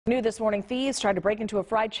New this morning, thieves tried to break into a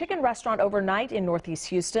fried chicken restaurant overnight in Northeast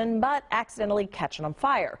Houston, but accidentally catching on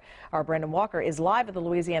fire. Our Brandon Walker is live at the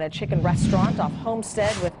Louisiana Chicken restaurant off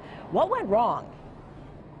Homestead with what went wrong.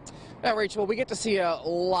 Yeah, Rachel, we get to see a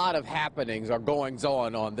lot of happenings or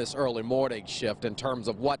goings-on on this early morning shift in terms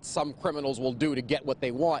of what some criminals will do to get what they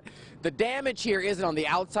want. The damage here isn't on the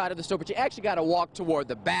outside of the store, but you actually got to walk toward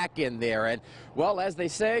the back end there. And, well, as they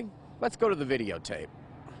say, let's go to the videotape.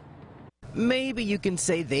 Maybe you can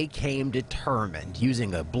say they came determined,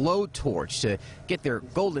 using a blowtorch to get their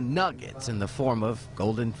golden nuggets in the form of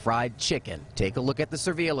golden fried chicken. Take a look at the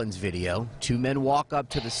surveillance video. Two men walk up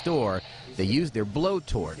to the store. They use their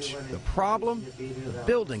blowtorch. The problem? The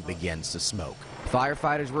building begins to smoke.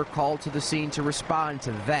 Firefighters were called to the scene to respond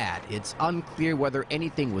to that. It's unclear whether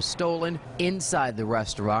anything was stolen. Inside the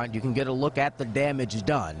restaurant, you can get a look at the damage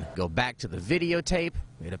done. Go back to the videotape.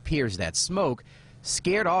 It appears that smoke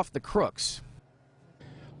scared off the crooks.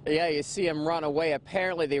 Yeah, you see them run away.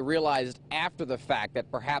 Apparently they realized after the fact that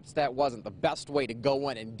perhaps that wasn't the best way to go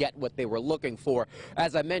in and get what they were looking for.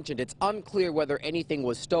 As I mentioned, it's unclear whether anything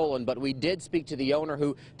was stolen, but we did speak to the owner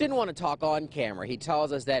who didn't want to talk on camera. He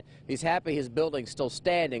tells us that he's happy his building's still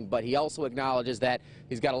standing, but he also acknowledges that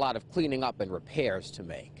he's got a lot of cleaning up and repairs to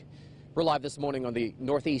make. We're live this morning on the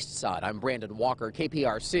northeast side. I'm Brandon Walker,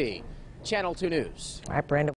 KPRC, Channel 2 News. All right, Brandon.